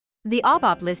The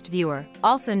ABAP List Viewer,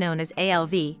 also known as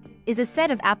ALV, is a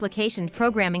set of application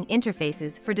programming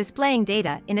interfaces for displaying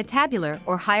data in a tabular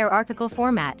or hierarchical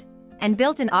format, and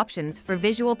built-in options for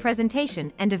visual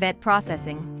presentation and event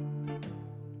processing.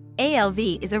 ALV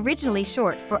is originally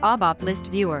short for ABAP List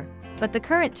Viewer, but the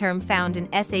current term found in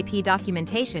SAP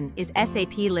documentation is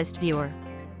SAP List Viewer.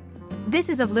 This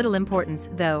is of little importance,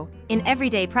 though. In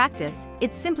everyday practice,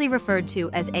 it's simply referred to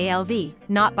as ALV,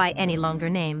 not by any longer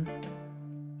name.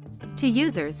 To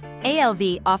users, ALV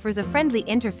offers a friendly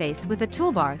interface with a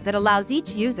toolbar that allows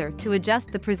each user to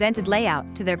adjust the presented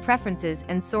layout to their preferences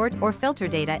and sort or filter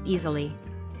data easily.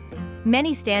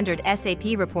 Many standard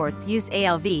SAP reports use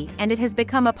ALV, and it has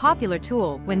become a popular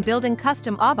tool when building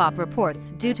custom ABAP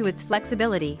reports due to its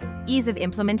flexibility, ease of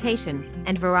implementation,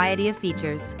 and variety of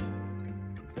features.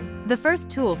 The first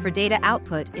tool for data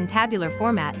output in tabular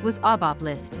format was ABAP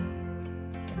List.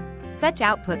 Such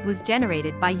output was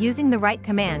generated by using the right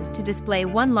command to display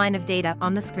one line of data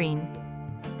on the screen.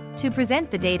 To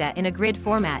present the data in a grid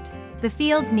format, the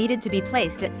fields needed to be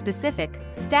placed at specific,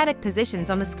 static positions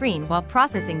on the screen while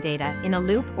processing data in a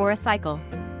loop or a cycle.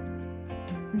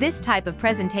 This type of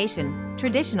presentation,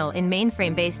 traditional in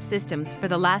mainframe-based systems for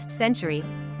the last century,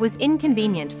 was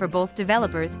inconvenient for both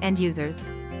developers and users.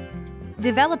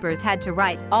 Developers had to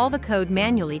write all the code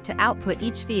manually to output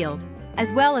each field,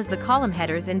 as well as the column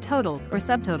headers and totals or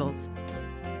subtotals.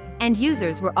 And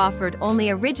users were offered only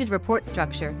a rigid report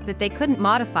structure that they couldn't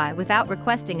modify without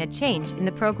requesting a change in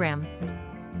the program.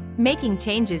 Making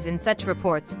changes in such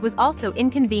reports was also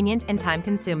inconvenient and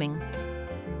time-consuming.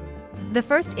 The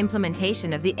first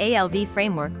implementation of the ALV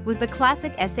framework was the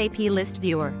classic SAP List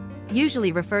Viewer,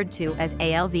 usually referred to as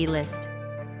ALV List.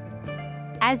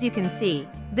 As you can see,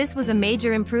 this was a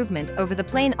major improvement over the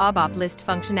plain ABAP List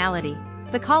functionality.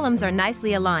 The columns are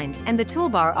nicely aligned, and the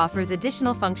toolbar offers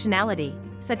additional functionality,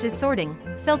 such as sorting,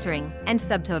 filtering, and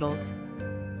subtotals.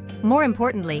 More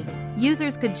importantly,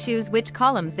 users could choose which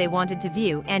columns they wanted to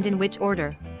view and in which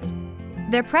order.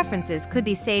 Their preferences could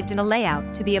be saved in a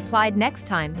layout to be applied next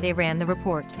time they ran the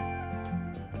report.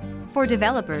 For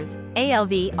developers,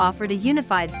 ALV offered a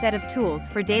unified set of tools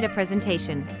for data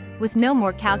presentation, with no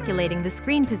more calculating the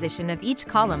screen position of each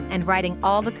column and writing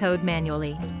all the code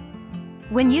manually.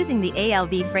 When using the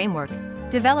ALV framework,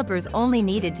 developers only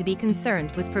needed to be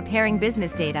concerned with preparing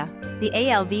business data. The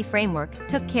ALV framework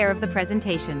took care of the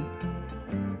presentation.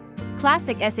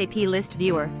 Classic SAP List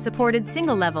Viewer supported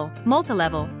single-level,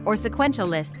 multi-level, or sequential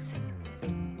lists.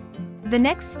 The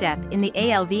next step in the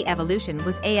ALV evolution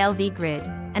was ALV Grid,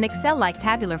 an Excel-like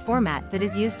tabular format that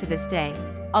is used to this day,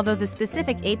 although the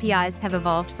specific APIs have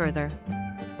evolved further.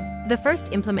 The first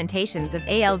implementations of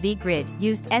ALV Grid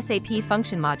used SAP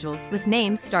function modules with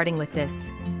names starting with this.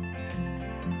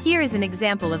 Here is an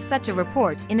example of such a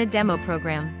report in a demo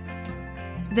program.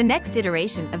 The next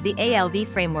iteration of the ALV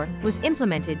framework was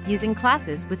implemented using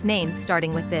classes with names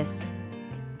starting with this.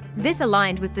 This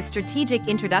aligned with the strategic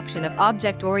introduction of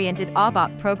object-oriented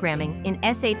ABAP programming in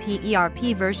SAP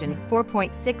ERP version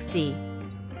 4.6c.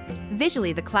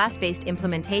 Visually, the class-based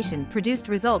implementation produced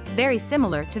results very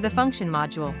similar to the function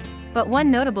module, but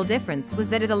one notable difference was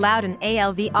that it allowed an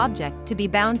ALV object to be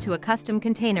bound to a custom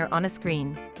container on a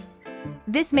screen.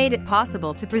 This made it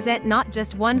possible to present not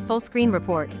just one full-screen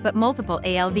report but multiple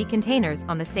ALV containers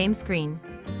on the same screen.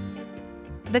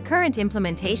 The current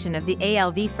implementation of the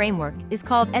ALV framework is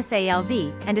called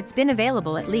SALV, and it's been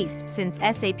available at least since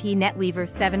SAP NetWeaver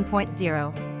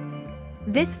 7.0.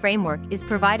 This framework is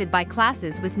provided by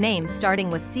classes with names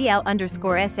starting with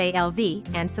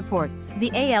CL_SALV and supports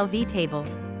the ALV table,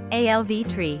 ALV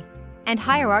tree, and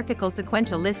hierarchical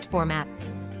sequential list formats.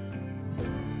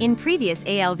 In previous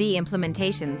ALV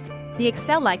implementations, the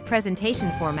Excel-like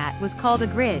presentation format was called a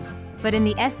grid, but in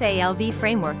the SALV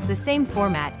framework the same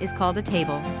format is called a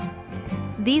table.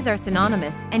 These are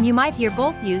synonymous, and you might hear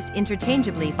both used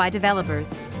interchangeably by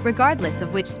developers, regardless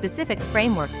of which specific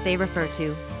framework they refer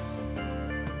to.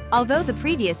 Although the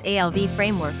previous ALV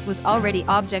framework was already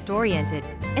object-oriented,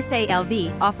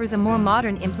 SALV offers a more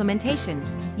modern implementation,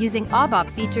 using ABAP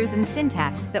features and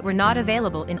syntax that were not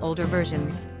available in older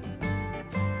versions.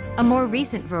 A more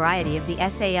recent variety of the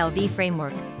SALV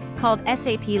framework, called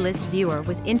SAP List Viewer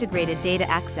with Integrated Data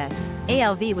Access,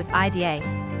 ALV with IDA,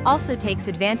 also takes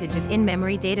advantage of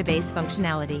in-memory database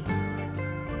functionality.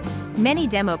 Many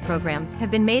demo programs have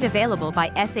been made available by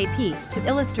SAP to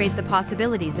illustrate the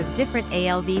possibilities of different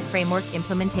ALV framework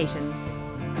implementations.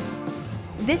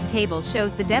 This table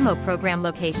shows the demo program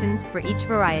locations for each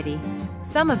variety.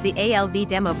 Some of the ALV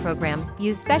demo programs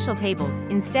use special tables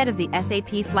instead of the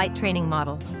SAP flight training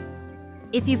model.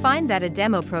 If you find that a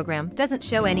demo program doesn't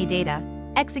show any data,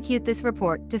 Execute this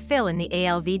report to fill in the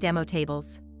ALV demo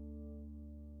tables.